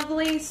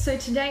 lovelies. So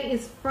today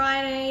is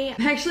Friday.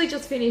 I actually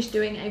just finished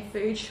doing a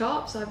food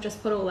shop, so I've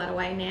just put all that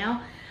away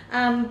now.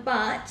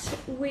 But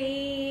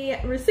we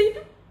received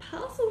a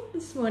parcel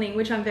this morning,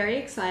 which I'm very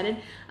excited,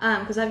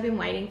 because I've been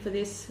waiting for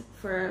this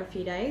for a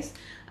few days.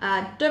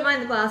 Don't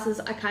mind the glasses,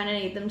 I kind of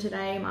need them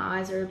today. My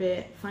eyes are a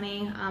bit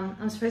funny.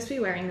 I'm supposed to be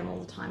wearing them all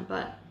the time,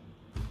 but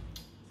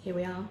here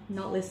we are,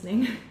 not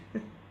listening.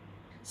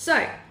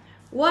 So,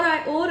 what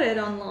I ordered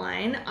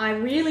online, I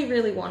really,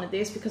 really wanted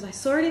this because I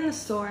saw it in the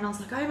store and I was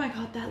like, oh my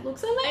god, that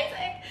looks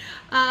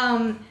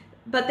amazing.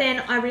 But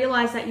then I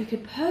realized that you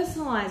could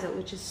personalize it,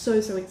 which is so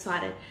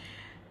exciting.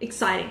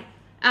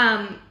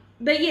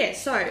 But yeah,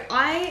 so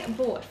I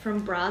bought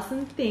from Bras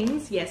and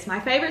Things. Yes,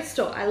 my favorite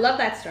store. I love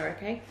that store,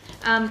 okay?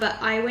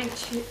 But I went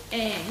to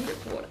and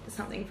bought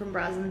something from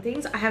Bras and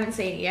Things. I haven't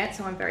seen it yet,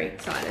 so I'm very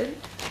excited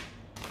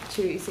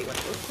to see what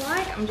it looks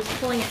like. I'm just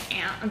pulling it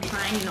out. I'm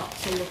trying not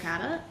to look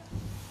at it.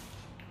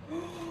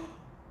 Oh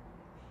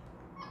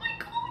my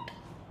god.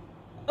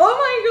 Oh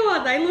my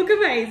god, they look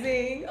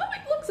amazing. Oh,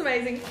 it looks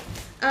amazing.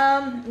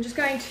 I'm just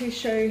going to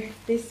show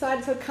this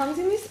side. So it comes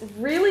in this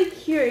really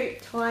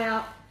cute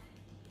tie-up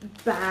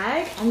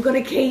bag. I'm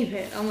gonna keep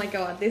it. Oh my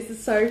god, this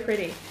is so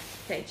pretty.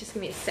 Okay, just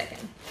give me a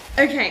second.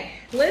 Okay,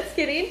 let's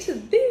get into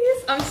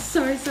this. I'm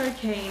so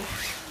keen.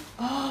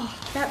 Oh,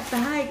 that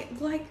bag,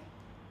 like,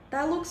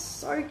 that looks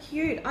so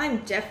cute. I'm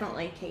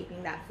definitely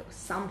keeping that for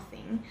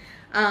something.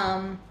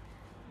 Don't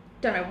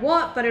know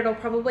what, but it'll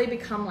probably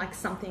become like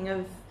something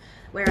of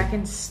where I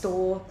can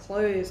store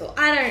clothes, or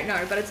I don't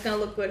know, but it's gonna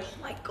look good. Oh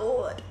my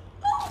god,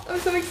 oh, I'm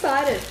so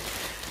excited.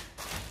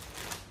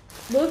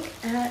 Look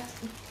at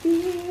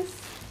this.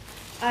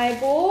 I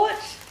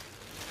bought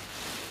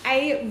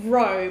a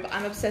robe.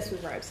 I'm obsessed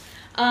with robes.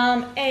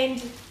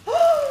 And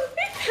oh,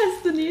 it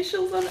has the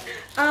initials on it.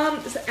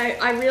 So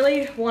I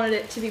really wanted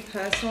it to be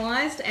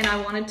personalized, and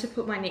I wanted to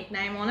put my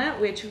nickname on it,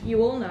 which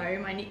you all know,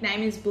 my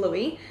nickname is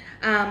Bluey.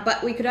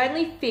 But we could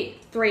only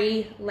fit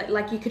 3,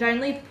 like you could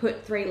only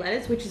put 3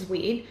 letters, which is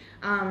weird.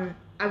 I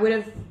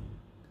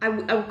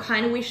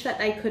kind of wish that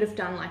they could have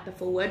done like the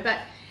full word, but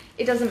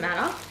it doesn't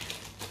matter.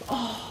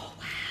 Oh,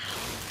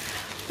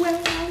 wow.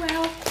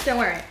 Wow. Don't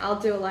worry, I'll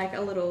do like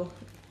a little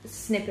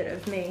snippet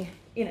of me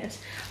in it.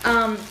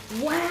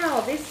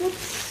 Wow, this looks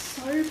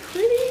so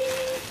pretty.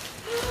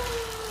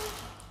 Oh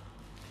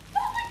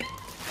my God.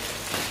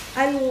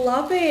 I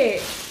love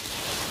it.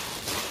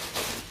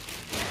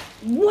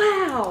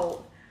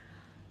 Wow.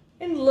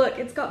 And look,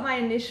 it's got my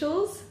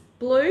initials,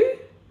 Blue.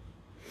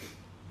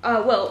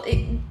 Well,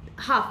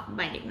 half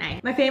my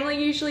nickname. My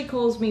family usually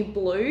calls me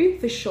Blue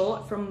for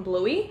short from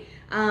Bluey.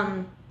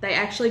 They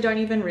actually don't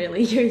even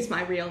really use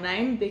my real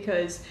name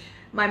because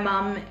my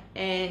mum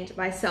and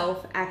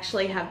myself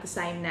actually have the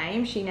same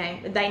name.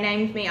 They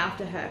named me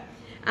after her.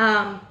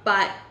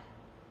 But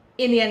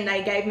in the end,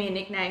 they gave me a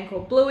nickname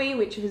called Bluey,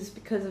 which was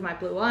because of my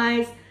blue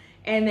eyes.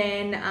 And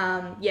then,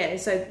 yeah,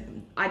 so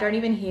I don't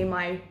even hear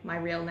my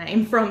real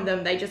name from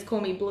them. They just call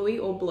me Bluey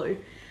or Blue.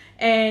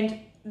 And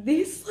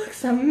this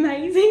looks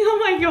amazing. Oh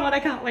my God, I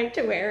can't wait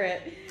to wear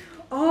it.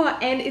 Oh,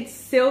 and it's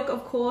silk,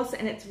 of course,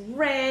 and it's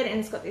red, and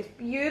it's got this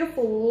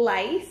beautiful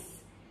lace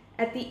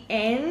at the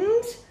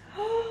end.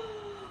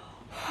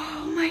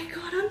 Oh my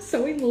God, I'm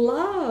so in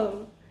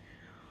love.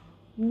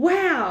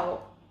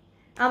 Wow.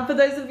 For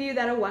those of you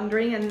that are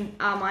wondering and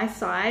my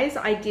size,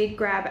 I did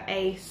grab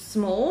a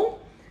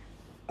small.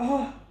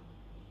 Oh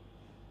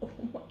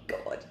my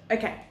God.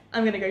 Okay,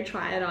 I'm gonna go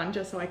try it on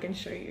just so I can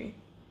show you.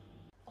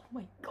 Oh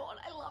my God,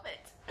 I love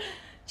it.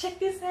 Check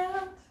this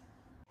out.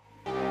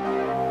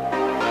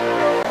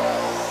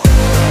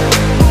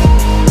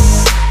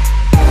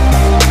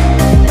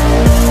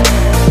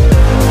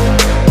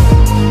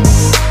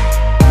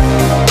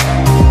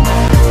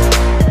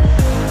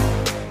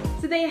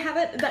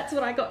 That's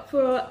what I got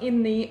for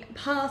in the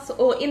parcel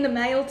or in the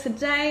mail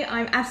today.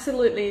 I'm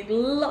absolutely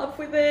in love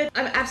with it.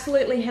 I'm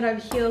absolutely head over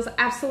heels,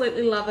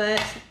 absolutely love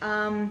it.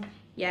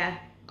 Yeah,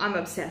 I'm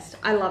obsessed.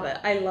 I love it.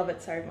 I love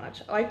it so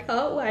much. I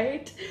can't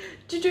wait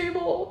to do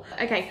more.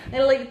 Okay, I'm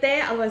gonna leave it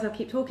there, otherwise I'll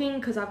keep talking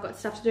because I've got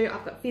stuff to do.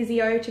 I've got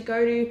physio to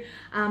go to,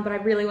 but I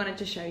really wanted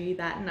to show you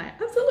that and I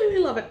absolutely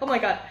love it. Oh my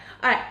God.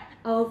 All right,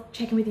 I'll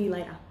check in with you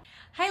later.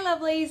 Hey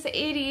lovelies,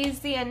 it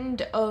is the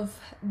end of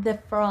the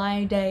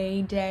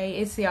Friday day.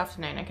 It's the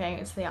afternoon, okay?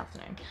 It's the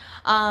afternoon.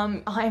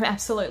 I'm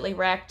absolutely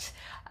wrecked.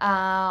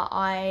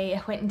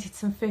 I went and did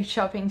some food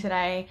shopping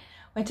today,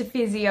 went to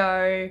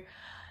physio,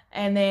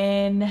 and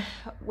then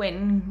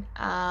went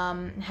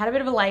had a bit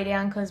of a lay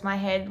down because my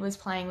head was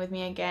playing with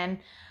me again.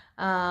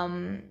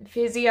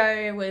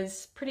 Physio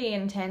was pretty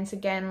intense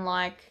again,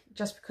 like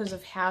just because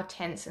of how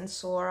tense and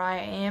sore I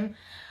am.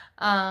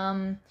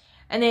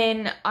 And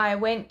then I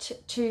went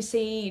to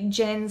see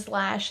Jen's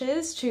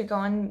Lashes to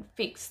go and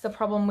fix the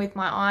problem with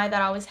my eye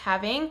that I was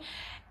having.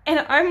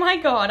 And oh my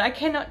God, I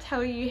cannot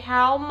tell you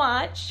how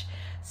much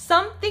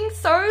something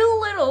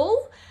so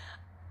little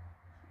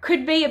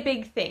could be a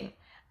big thing.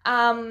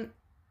 I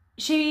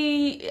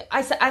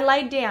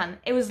laid down.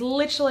 It was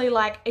literally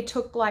like, it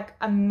took like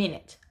a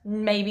minute,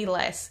 maybe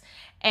less.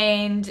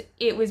 And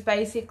it was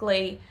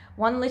basically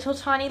one little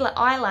tiny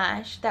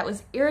eyelash that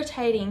was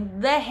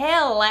irritating the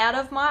hell out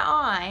of my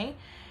eye,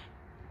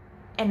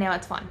 and now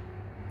it's fine.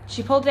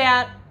 She pulled it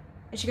out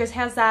and she goes,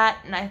 how's that?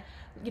 And I,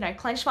 you know,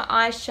 clenched my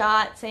eyes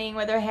shut, seeing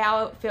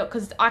how it felt,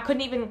 because I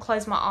couldn't even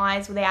close my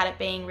eyes without it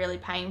being really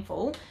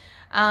painful,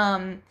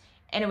 and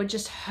it would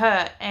just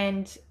hurt.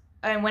 And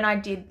when I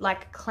did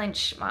like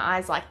clench my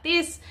eyes like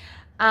this,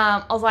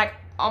 I was like,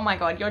 oh my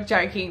God, you're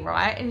joking,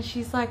 right? And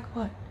she's like,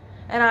 what?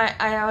 And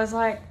I was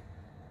like,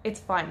 it's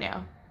fine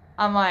now.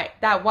 I'm like,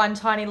 that one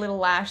tiny little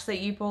lash that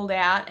you pulled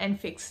out and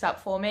fixed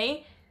up for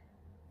me,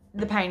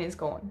 the pain is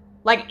gone.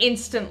 Like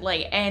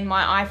instantly, and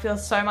my eye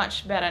feels so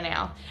much better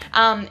now.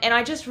 And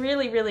I just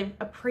really, really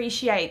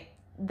appreciate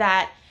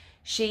that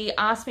she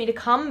asked me to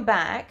come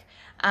back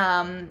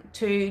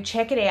to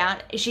check it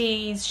out.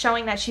 She's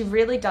showing that she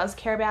really does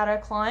care about her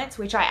clients,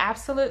 which I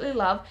absolutely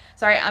love.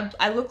 Sorry,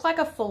 I look like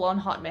a full-on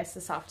hot mess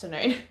this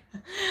afternoon.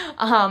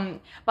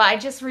 But I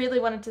just really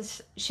wanted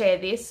to share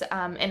this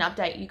and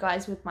update you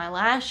guys with my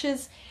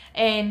lashes.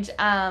 And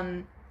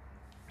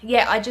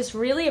yeah, I just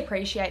really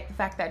appreciate the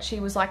fact that she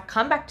was like,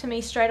 come back to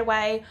me straight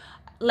away.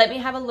 Let me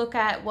have a look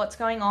at what's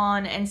going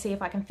on and see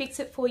if I can fix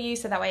it for you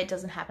so that way it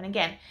doesn't happen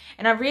again.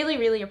 And I really,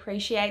 really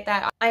appreciate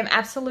that. I'm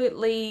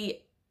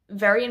absolutely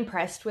very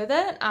impressed with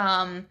it.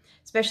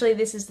 Especially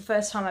this is the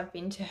first time I've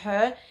been to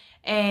her.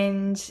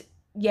 And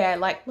yeah,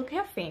 like, look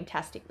how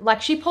fantastic.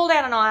 Like, she pulled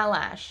out an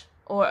eyelash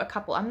or a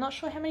couple. I'm not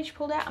sure how many she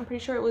pulled out. I'm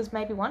pretty sure it was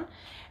maybe one.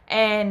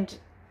 And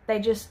they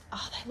just,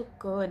 oh, they look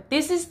good.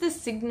 This is the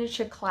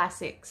Signature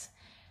Classics.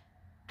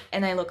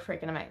 and they look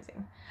freaking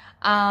amazing.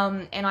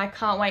 And I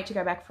can't wait to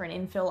go back for an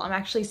infill. I'm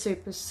actually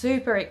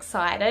super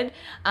excited.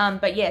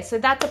 But yeah, so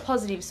that's a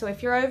positive. So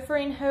if you're over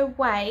in her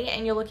way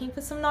and you're looking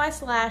for some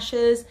nice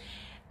lashes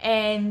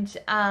and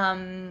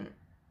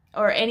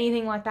or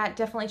anything like that,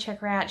 definitely check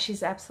her out.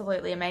 She's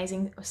absolutely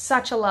amazing.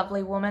 Such a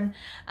lovely woman.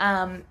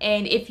 And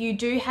if you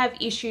do have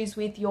issues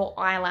with your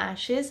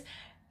eyelashes,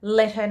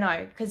 let her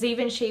know, because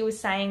even she was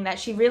saying that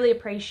she really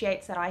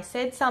appreciates that I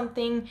said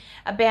something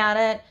about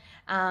it,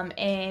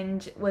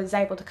 and was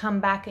able to come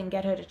back and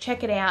get her to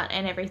check it out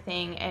and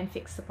everything and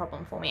fix the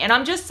problem for me. And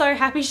I'm just so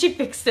happy she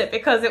fixed it,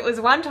 because it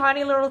was one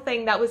tiny little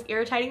thing that was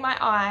irritating my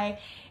eye.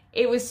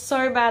 It was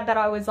so bad that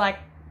I was like,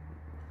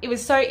 it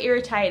was so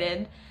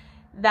irritated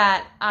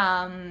that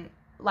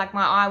like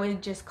my eye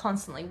would just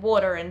constantly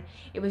water, and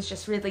it was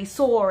just really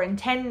sore and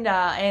tender,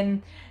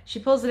 and she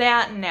pulls it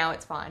out and now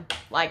it's fine.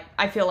 Like,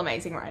 I feel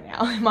amazing right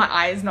now. My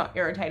eye is not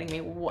irritating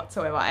me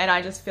whatsoever, and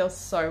I just feel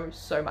so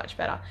much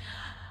better.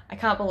 I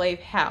can't believe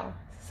how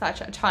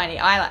such a tiny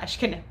eyelash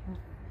can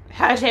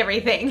hurt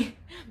everything.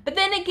 But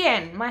then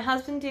again, my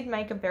husband did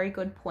make a very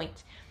good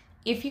point.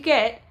 If you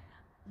get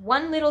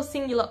one little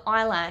singular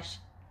eyelash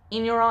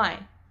in your eye,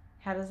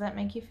 how does that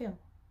make you feel?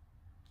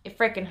 It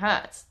freaking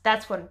hurts.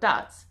 That's what it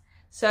does.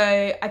 So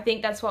I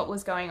think that's what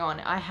was going on.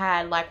 I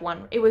had like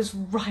one, it was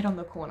right on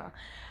the corner.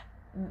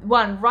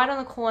 One right on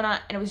the corner,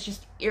 and it was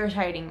just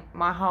irritating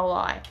my whole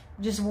eye.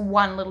 Just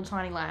one little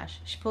tiny lash.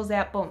 She pulls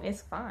out, boom,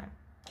 it's fine.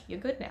 You're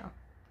good now.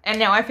 And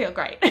now I feel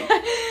great.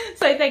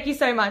 So thank you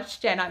so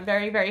much, Jen. I'm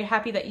very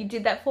happy that you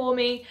did that for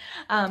me.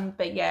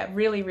 But yeah,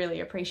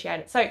 really appreciate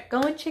it. So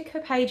go and check her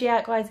page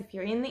out, guys, if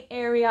you're in the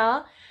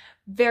area.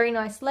 Very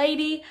nice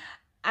lady.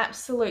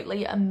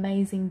 Absolutely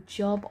amazing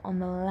job on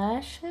the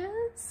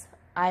lashes.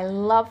 I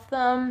love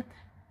them.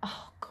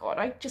 Oh God,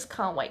 I just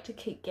can't wait to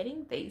keep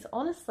getting these.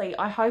 Honestly,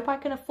 I hope I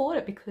can afford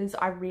it, because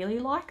I really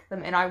like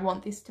them and I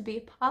want this to be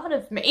a part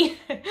of me.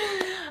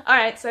 All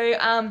right, so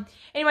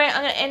anyway,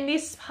 I'm gonna end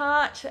this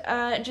part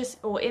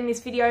or in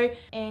this video,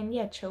 and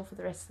yeah, chill for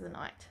the rest of the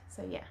night.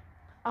 So yeah,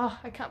 oh,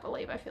 I can't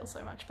believe I feel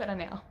so much better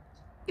now.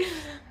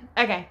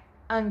 Okay,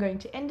 I'm going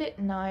to end it,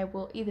 and I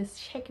will either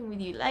check in with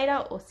you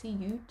later or see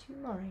you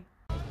tomorrow.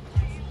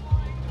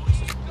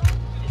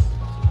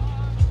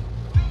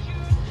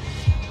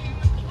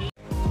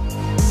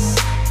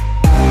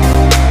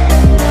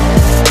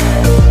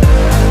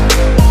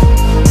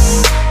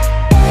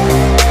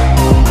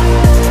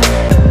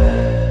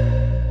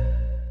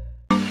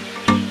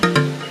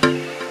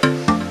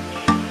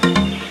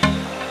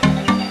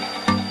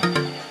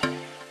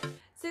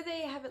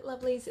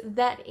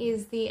 That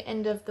is the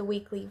end of the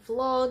weekly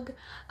vlog.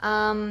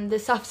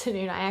 This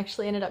afternoon I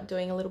actually ended up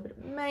doing a little bit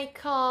of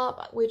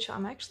makeup, which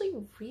I'm actually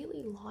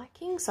really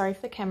liking. Sorry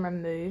if the camera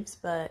moves,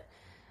 but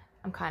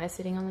I'm kind of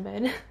sitting on the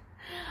bed.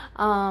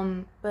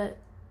 But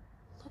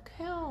look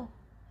how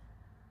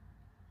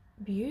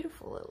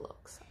beautiful it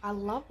looks. I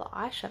love the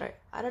eyeshadow.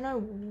 I don't know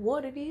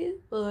what it is,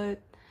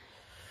 but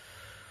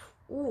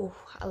ooh,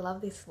 I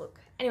love this look.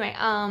 Anyway,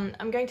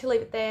 I'm going to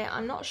leave it there.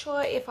 I'm not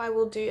sure if I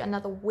will do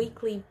another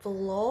weekly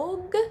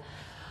vlog,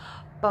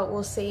 but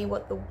we'll see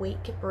what the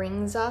week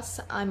brings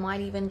us. I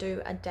might even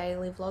do a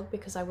daily vlog,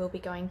 because I will be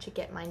going to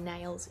get my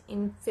nails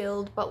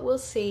infilled, but we'll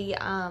see,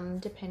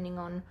 depending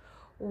on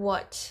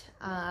what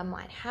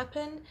might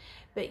happen.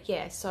 But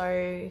yeah,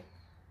 so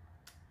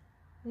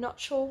not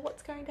sure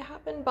what's going to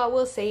happen, but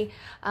we'll see.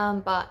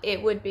 But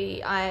it would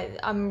be,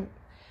 I'm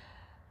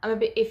a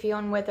bit iffy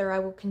on whether I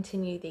will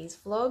continue these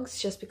vlogs,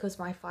 just because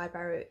my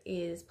fibro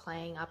is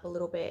playing up a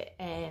little bit,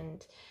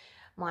 and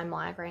my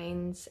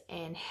migraines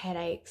and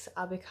headaches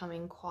are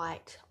becoming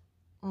quite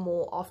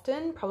more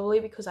often, probably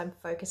because I'm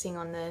focusing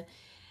on the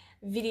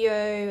video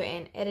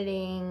and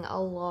editing a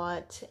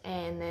lot,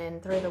 and then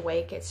through the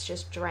week it's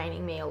just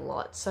draining me a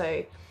lot,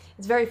 so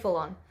it's very full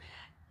on.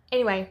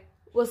 Anyway,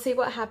 we'll see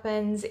what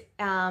happens.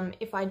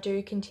 If I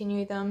do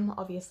continue them,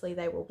 obviously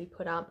they will be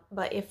put up,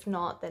 but if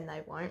not, then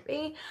they won't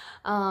be.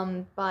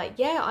 But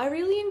yeah, I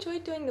really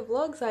enjoyed doing the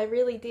vlogs. I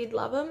really did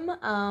love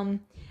them.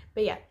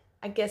 But yeah,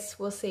 I guess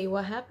we'll see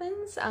what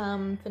happens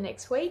for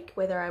next week,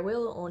 whether I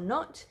will or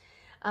not.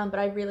 But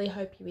I really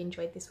hope you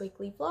enjoyed this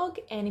weekly vlog,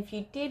 and if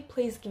you did,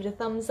 please give it a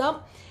thumbs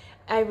up.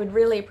 I would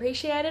really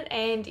appreciate it,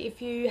 and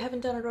if you haven't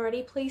done it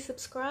already, please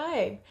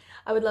subscribe.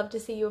 I would love to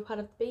see you a part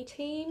of the B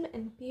team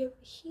and be over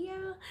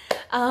here.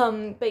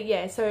 But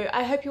yeah, so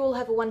I hope you all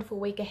have a wonderful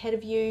week ahead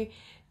of you.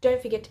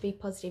 Don't forget to be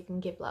positive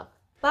and give love.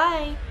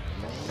 Bye!